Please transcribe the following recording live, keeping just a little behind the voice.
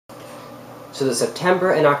So the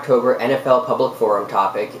September and October NFL Public Forum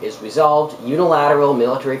topic is resolved: unilateral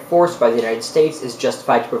military force by the United States is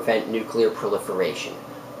justified to prevent nuclear proliferation.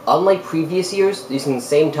 Unlike previous years, using the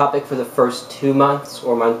same topic for the first 2 months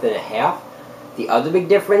or month and a half, the other big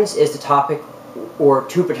difference is the topic, or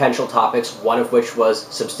two potential topics, one of which was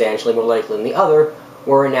substantially more likely than the other,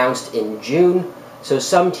 were announced in June. So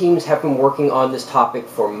some teams have been working on this topic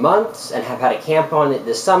for months and have had a camp on it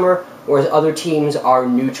this summer, whereas other teams are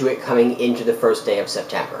new to it coming into the first day of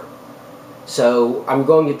September. So I'm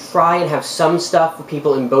going to try and have some stuff for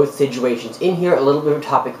people in both situations in here, a little bit of a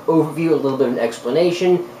topic overview, a little bit of an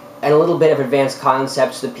explanation, and a little bit of advanced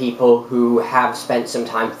concepts to people who have spent some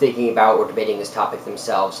time thinking about or debating this topic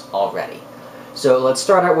themselves already. So let's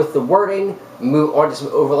start out with the wording, move on to some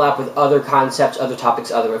overlap with other concepts, other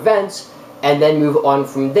topics, other events, and then move on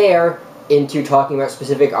from there into talking about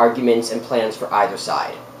specific arguments and plans for either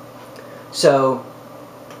side. So,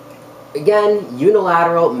 again,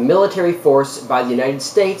 unilateral military force by the United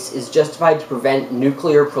States is justified to prevent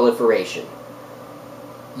nuclear proliferation.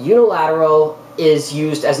 Unilateral is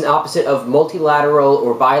used as an opposite of multilateral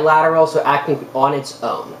or bilateral, so acting on its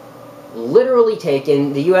own. Literally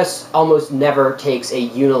taken, the U.S. almost never takes a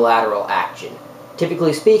unilateral action.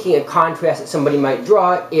 Typically speaking, a contrast that somebody might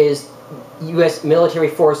draw is U.S. military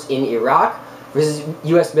force in Iraq versus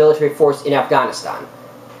U.S. military force in Afghanistan.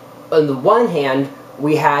 On the one hand,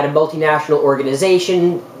 we had a multinational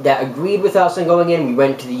organization that agreed with us on going in. We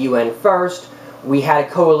went to the UN first. We had a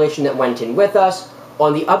coalition that went in with us.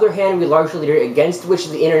 On the other hand, we largely did it against which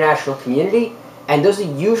is the international community, and those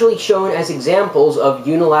are usually shown as examples of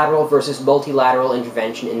unilateral versus multilateral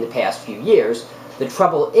intervention in the past few years. The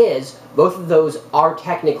trouble is, both of those are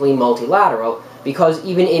technically multilateral, because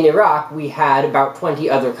even in Iraq, we had about 20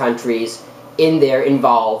 other countries in there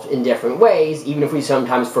involved in different ways, even if we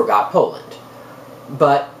sometimes forgot Poland.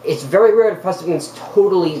 But it's very rare for us to think it's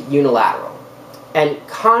totally unilateral. And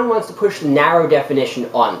Khan wants to push the narrow definition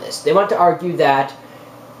on this. They want to argue that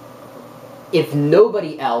if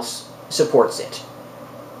nobody else supports it,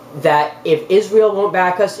 that if Israel won't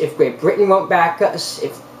back us, if Great Britain won't back us,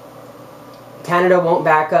 if Canada won't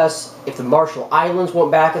back us, if the Marshall Islands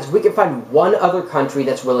won't back us, if we can find one other country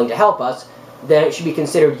that's willing to help us, then it should be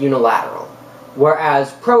considered unilateral.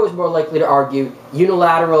 Whereas Pro is more likely to argue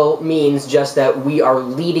unilateral means just that we are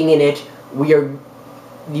leading in it, we are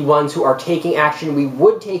the ones who are taking action. We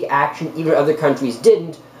would take action even if other countries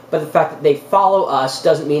didn't, but the fact that they follow us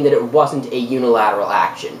doesn't mean that it wasn't a unilateral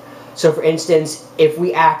action. So for instance, if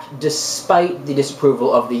we act despite the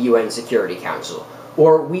disapproval of the UN Security Council,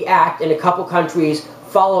 or we act and a couple countries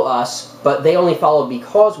follow us, but they only followed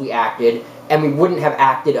because we acted, and we would have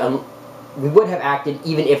acted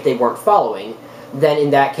even if they weren't following, then in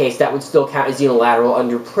that case that would still count as unilateral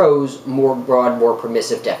under Pro's more broad, more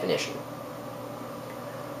permissive definition.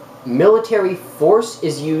 Military force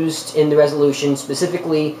is used in the resolution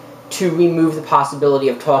specifically to remove the possibility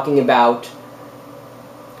of talking about,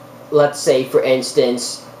 let's say, for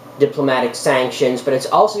instance, diplomatic sanctions, but it's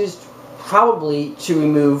also used probably to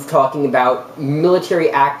remove talking about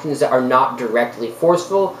military actions that are not directly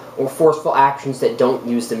forceful, or forceful actions that don't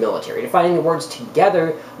use the military. Defining the words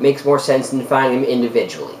together makes more sense than defining them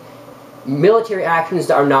individually. Military actions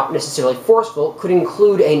that are not necessarily forceful could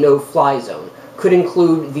include a no-fly zone, could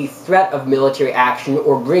include the threat of military action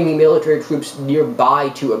or bringing military troops nearby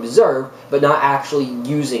to observe, but not actually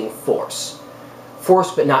using force.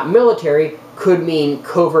 Force but not military could mean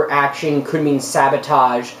covert action, could mean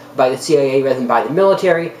sabotage by the CIA rather than by the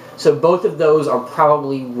military, so both of those are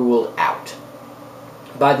probably ruled out.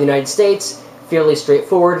 By the United States, fairly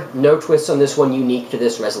straightforward, no twists on this one unique to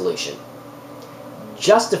this resolution.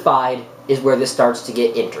 Justified is where this starts to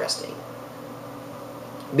get interesting.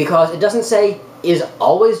 Because it doesn't say, is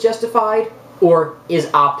always justified, or is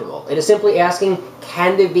optimal. It is simply asking,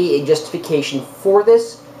 can there be a justification for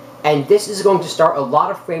this? And this is going to start a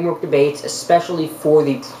lot of framework debates, especially for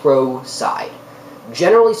the pro side.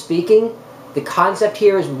 Generally speaking, the concept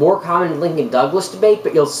here is more common in Lincoln-Douglas debate,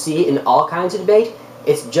 but you'll see it in all kinds of debate.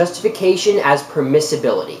 It's justification as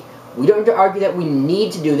permissibility. We don't need to argue that we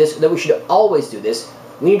need to do this, or that we should always do this.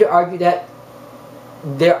 We need to argue that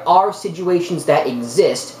there are situations that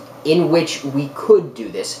exist in which we could do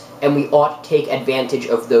this, and we ought to take advantage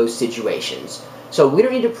of those situations. So we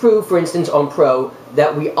don't need to prove, for instance, on Pro,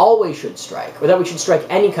 that we always should strike, or that we should strike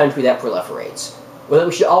any country that proliferates, or that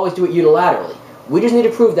we should always do it unilaterally. We just need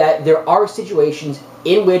to prove that there are situations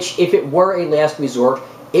in which, if it were a last resort,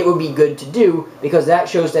 it would be good to do, because that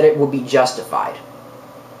shows that it will be justified.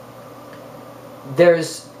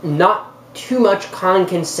 There's not too much Khan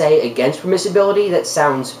can say against permissibility that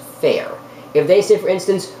sounds fair. If they say, for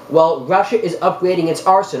instance, well, Russia is upgrading its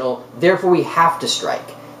arsenal, therefore we have to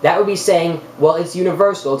strike, that would be saying, well, it's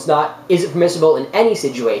universal. It's not, is it permissible in any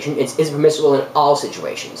situation? It's, is it permissible in all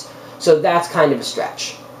situations? So that's kind of a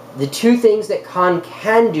stretch. The two things that Khan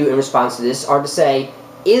can do in response to this are to say,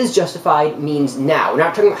 is justified means now. We're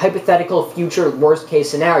not talking about hypothetical future worst-case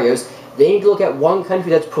scenarios. They need to look at one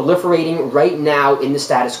country that's proliferating right now in the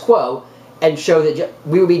status quo and show that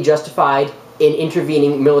we would be justified in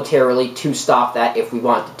intervening militarily to stop that if we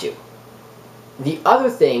wanted to. The other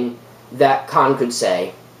thing that Khan could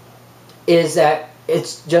say is that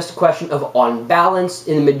it's just a question of on balance.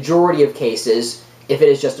 In the majority of cases, if it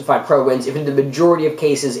is justified, Pro wins. If in the majority of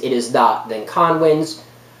cases it is not, then Khan wins.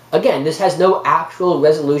 Again, this has no actual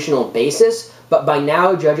resolutional basis, but by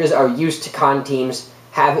now judges are used to Khan teams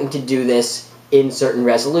having to do this in certain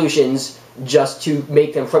resolutions just to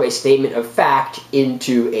make them from a statement of fact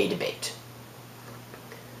into a debate.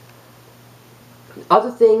 The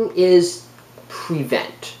other thing is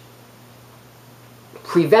prevent.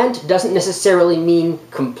 Prevent doesn't necessarily mean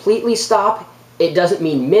completely stop. It doesn't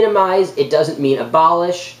mean minimize. It doesn't mean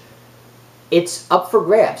abolish. It's up for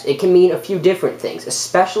grabs. It can mean a few different things,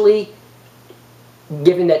 especially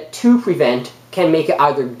given that to prevent can make it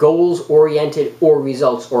either goals-oriented or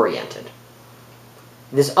results-oriented.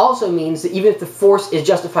 This also means that even if the force is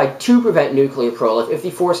justified to prevent nuclear prolif, if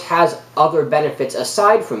the force has other benefits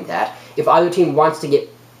aside from that, if either team wants to get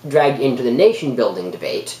dragged into the nation-building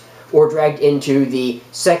debate, or dragged into the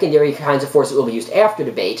secondary kinds of force that will be used after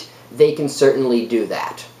debate, they can certainly do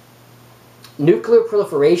that. Nuclear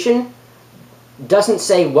proliferation doesn't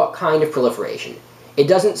say what kind of proliferation. It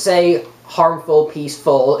doesn't say harmful,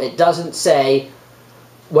 peaceful. It doesn't say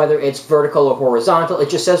whether it's vertical or horizontal. It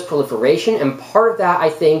just says proliferation, and part of that, I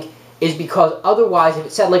think, is because otherwise, if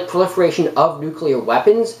it said like proliferation of nuclear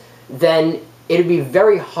weapons, then it would be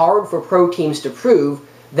very hard for pro teams to prove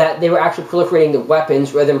that they were actually proliferating the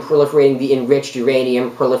weapons rather than proliferating the enriched uranium,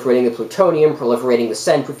 proliferating the plutonium, proliferating the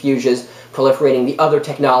centrifuges, proliferating the other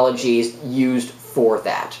technologies used for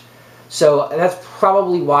that. So that's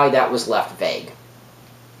probably why that was left vague.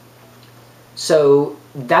 So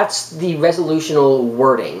that's the resolutional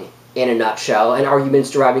wording in a nutshell, and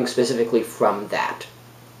arguments deriving specifically from that.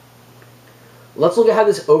 Let's look at how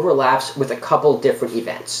this overlaps with a couple different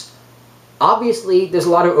events. Obviously, there's a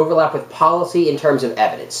lot of overlap with policy in terms of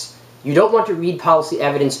evidence. You don't want to read policy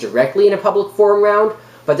evidence directly in a public forum round,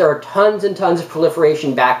 but there are tons and tons of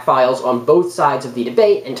proliferation back files on both sides of the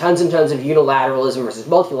debate, and tons of unilateralism versus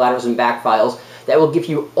multilateralism back files that will give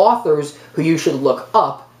you authors who you should look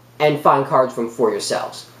up and find cards from for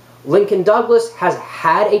yourselves. Lincoln Douglas has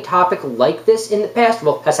had a topic like this in the past,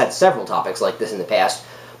 well, has had several topics like this in the past,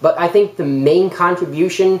 but I think the main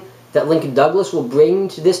contribution that Lincoln Douglas will bring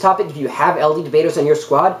to this topic, if you have LD debaters on your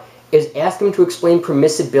squad, is ask them to explain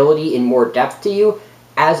permissibility in more depth to you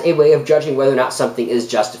as a way of judging whether or not something is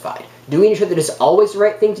justified. Do we ensure that it's always the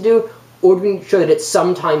right thing to do, or do we ensure that it's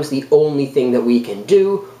sometimes the only thing that we can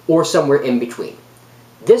do, or somewhere in between?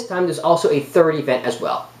 This time there's also a third event as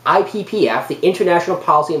well. IPPF, the International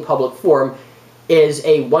Policy and Public Forum, is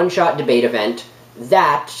a one-shot debate event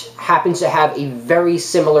that happens to have a very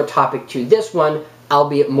similar topic to this one,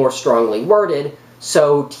 albeit more strongly worded,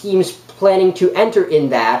 so teams planning to enter in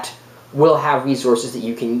that will have resources that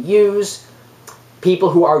you can use. People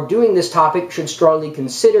who are doing this topic should strongly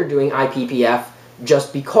consider doing IPPF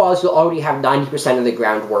just because you'll already have 90% of the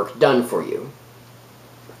groundwork done for you.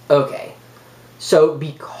 Okay, so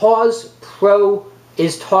because Pro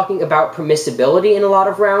is talking about permissibility in a lot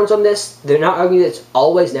of rounds on this, they're not arguing that it's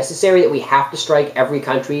always necessary that we have to strike every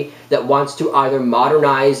country that wants to either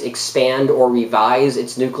modernize, expand, or revise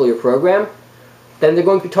its nuclear program. Then they're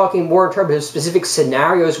going to be talking more in terms of specific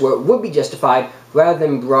scenarios where it would be justified rather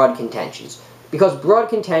than broad contentions. Because broad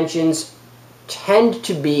contentions tend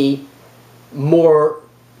to be more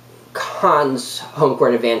Khan's home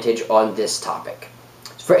court advantage on this topic.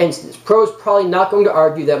 For instance, Pro is probably not going to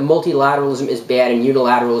argue that multilateralism is bad and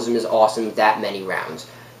unilateralism is awesome that many rounds.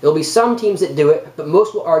 There'll be some teams that do it, but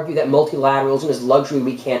most will argue that multilateralism is a luxury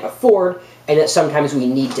we can't afford, and that sometimes we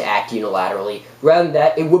need to act unilaterally, rather than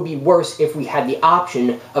that it would be worse if we had the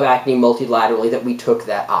option of acting multilaterally, that we took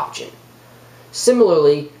that option.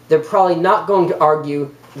 Similarly, they're probably not going to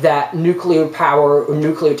argue that nuclear power or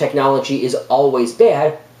nuclear technology is always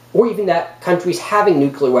bad, or even that countries having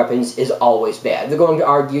nuclear weapons is always bad. They're going to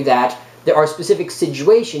argue that there are specific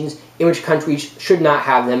situations in which countries should not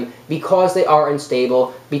have them because they are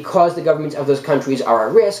unstable, because the governments of those countries are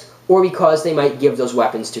at risk, or because they might give those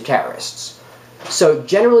weapons to terrorists. So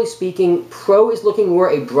generally speaking, Pro is looking for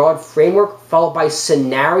a broad framework followed by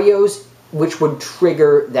scenarios which would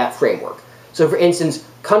trigger that framework. So for instance,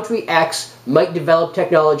 country X might develop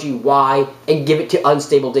technology Y and give it to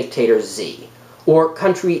unstable dictator Z. Or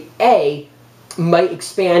country A might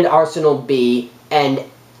expand arsenal B and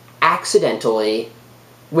accidentally,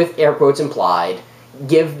 with air quotes implied,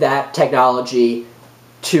 give that technology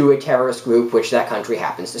to a terrorist group which that country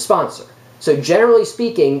happens to sponsor. So generally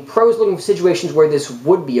speaking, pro is looking for situations where this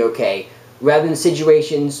would be okay, rather than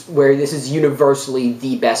situations where this is universally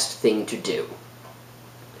the best thing to do.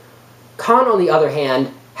 Con, on the other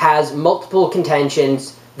hand, has multiple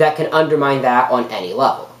contentions that can undermine that on any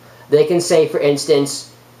level. They can say, for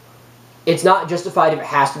instance, it's not justified if it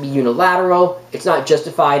has to be unilateral, it's not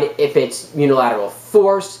justified if it's unilateral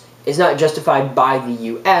force, it's not justified by the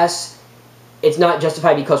US, it's not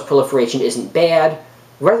justified because proliferation isn't bad.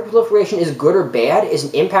 Whether proliferation is good or bad is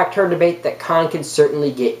an impact term debate that Con can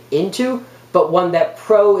certainly get into, but one that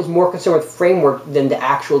pro is more concerned with framework than the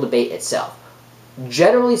actual debate itself.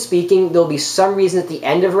 Generally speaking, there'll be some reason at the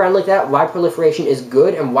end of a round like that why proliferation is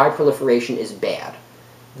good and why proliferation is bad.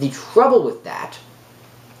 The trouble with that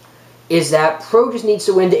is that pro just needs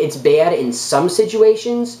to win that it's bad in some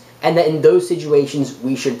situations, and that in those situations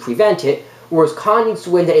we should prevent it, whereas con needs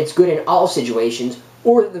to win that it's good in all situations,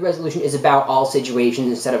 or that the resolution is about all situations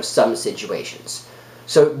instead of some situations.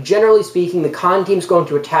 So generally speaking, the con team is going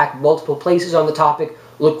to attack multiple places on the topic,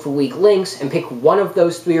 look for weak links, and pick one of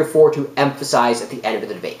those 3 or 4 to emphasize at the end of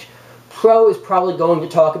the debate. Pro is probably going to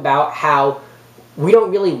talk about how we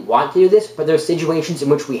don't really want to do this, but there are situations in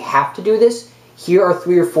which we have to do this. Here are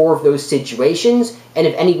 3 or 4 of those situations, and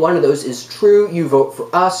if any one of those is true, you vote for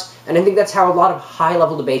us. And I think that's how a lot of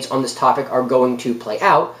high-level debates on this topic are going to play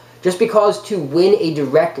out, just because to win a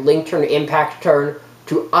direct link turn or impact turn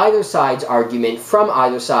to either side's argument from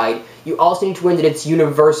either side, you also need to win that it's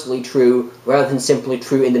universally true, rather than simply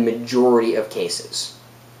true in the majority of cases.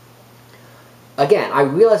 Again, I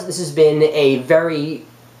realize this has been a very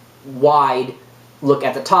wide look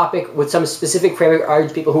at the topic, with some specific framework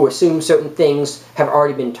arguments, people who assume certain things have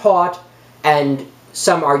already been taught, and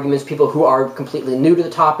some arguments, people who are completely new to the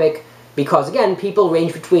topic, because again, people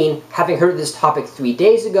range between having heard of this topic 3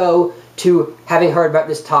 days ago to having heard about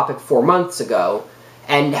this topic 4 months ago,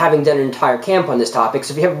 and having done an entire camp on this topic.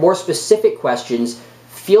 So if you have more specific questions,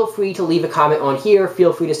 feel free to leave a comment on here,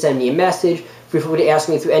 feel free to send me a message, feel free to ask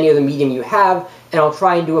me through any other medium you have, and I'll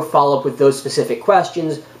try and do a follow-up with those specific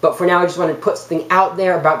questions. But for now, I just want to put something out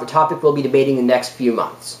there about the topic we'll be debating in the next few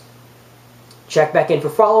months. Check back in for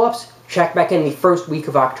follow-ups. Check back in the first week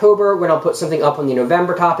of October when I'll put something up on the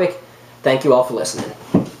November topic. Thank you all for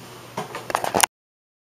listening.